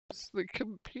use the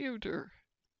computer.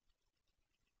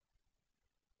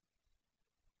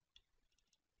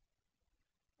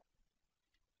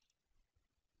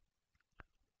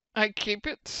 I keep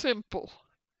it simple.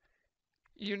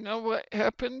 You know what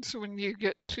happens when you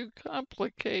get too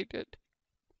complicated.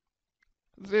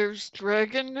 There's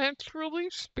Dragon Naturally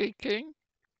Speaking.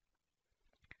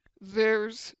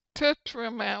 There's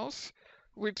TetraMouse,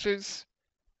 which is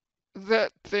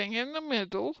that thing in the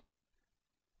middle.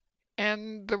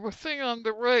 And the thing on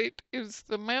the right is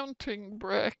the mounting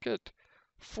bracket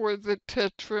for the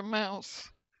TetraMouse.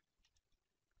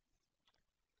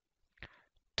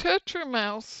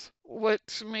 TetraMouse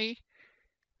lets me,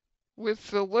 with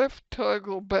the left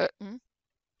toggle button,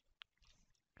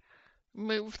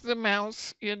 move the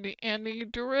mouse in any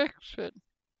direction.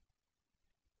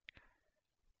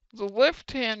 The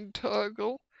left-hand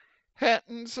toggle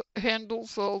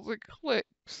handles all the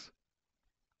clicks.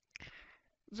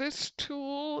 This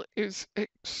tool is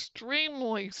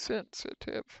extremely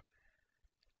sensitive.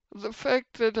 The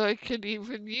fact that I can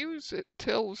even use it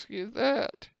tells you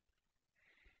that.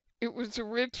 It was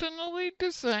originally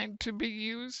designed to be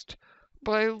used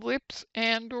by lips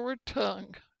and/or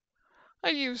tongue. I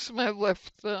use my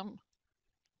left thumb.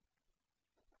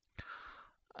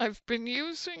 I've been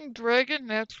using Dragon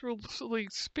Naturally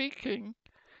Speaking.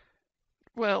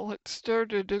 Well, it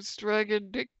started as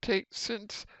Dragon Dictate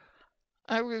since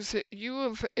I was at U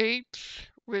of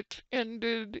H, which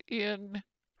ended in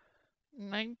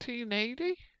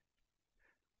 1980.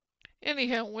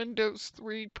 Anyhow, Windows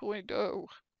 3.0.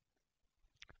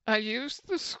 I used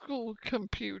the school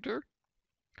computer,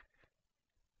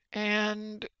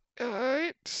 and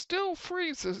it still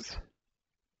freezes.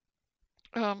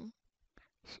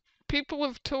 People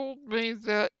have told me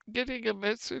that getting a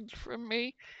message from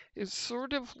me is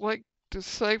sort of like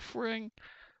deciphering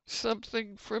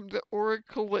something from the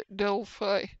Oracle at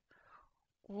Delphi.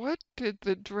 What did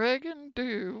the dragon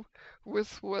do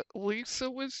with what Lisa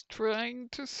was trying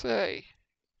to say?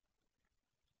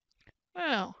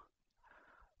 Now,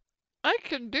 I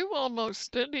can do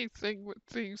almost anything with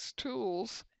these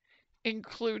tools,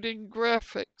 including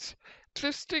graphics.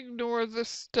 Just ignore the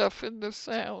stuff in the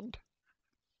sound.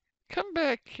 Come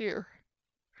back here.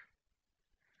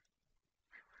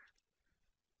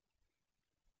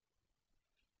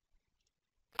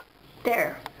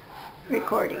 There,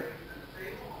 recording.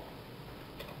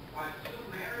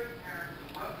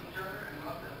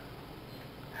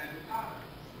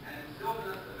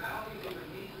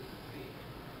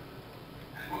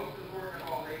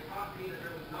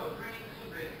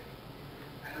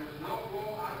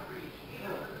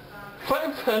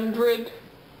 $500.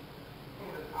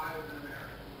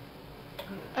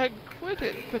 I'd quit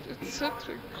it, but it's such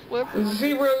a clever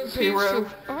piece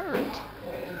of art.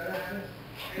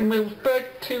 Move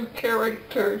back 2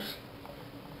 characters.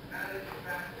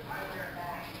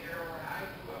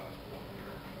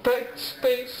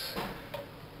 Backspace.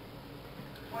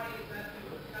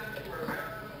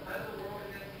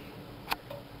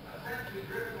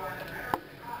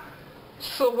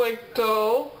 Select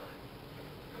all.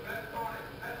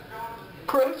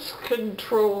 Press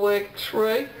Control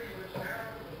X-ray.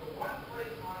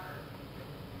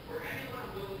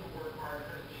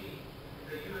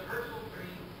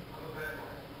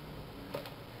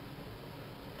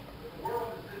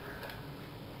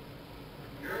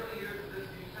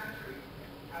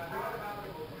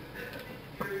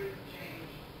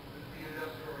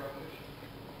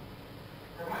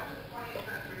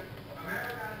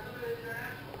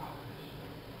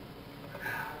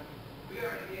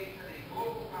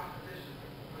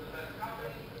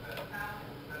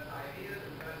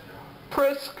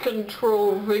 Press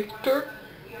Control Victor.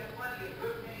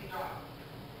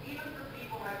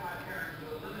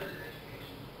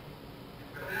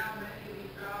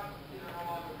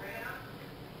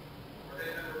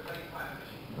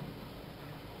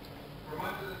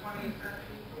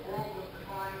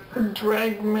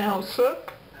 Drag mouse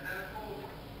up.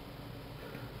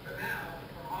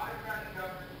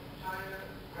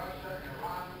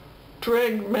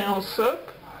 Drag mouse up.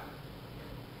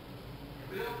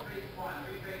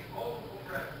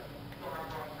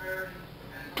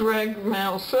 Drag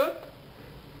mouse up.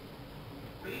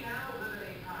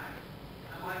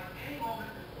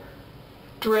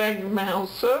 Drag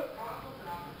mouse up.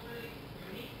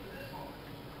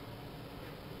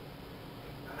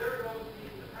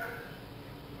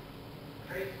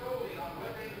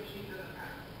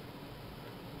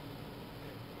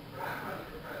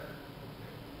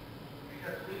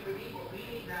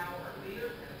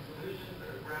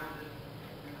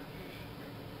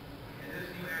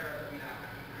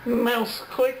 Mouse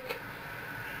click.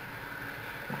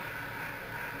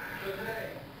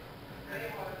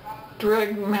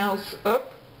 Drag mouse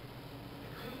up.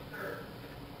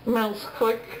 Mouse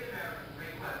click.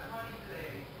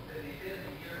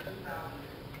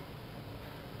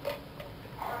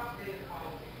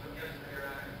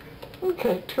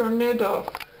 Okay, turn it off.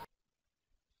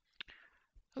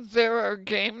 There are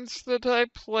games that I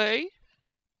play.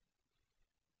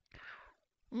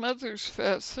 Mother's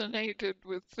fascinated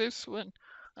with this one.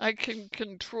 I can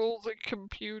control the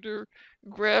computer,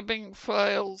 grabbing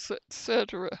files,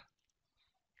 etc.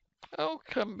 I'll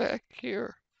come back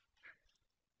here.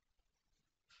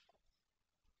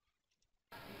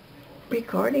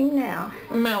 Recording now.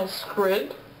 Mouse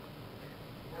grid.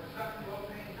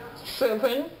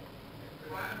 7,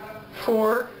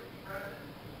 4,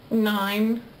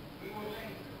 9,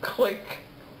 click.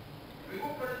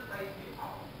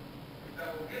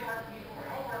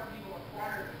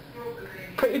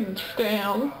 Page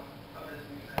down.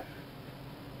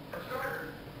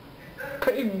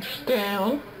 Page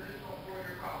down.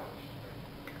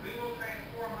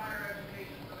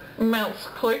 Mouse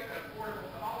click.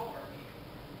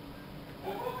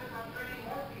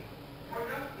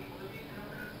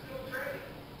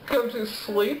 Go to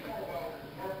sleep.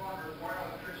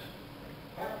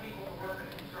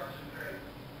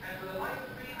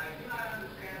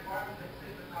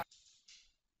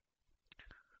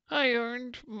 I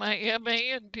earned my MA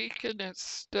in Deaconess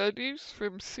Studies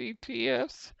from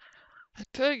CTS. I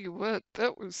tell you what,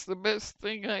 that was the best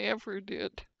thing I ever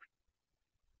did.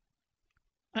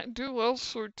 I do all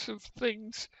sorts of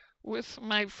things with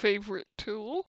my favorite tool.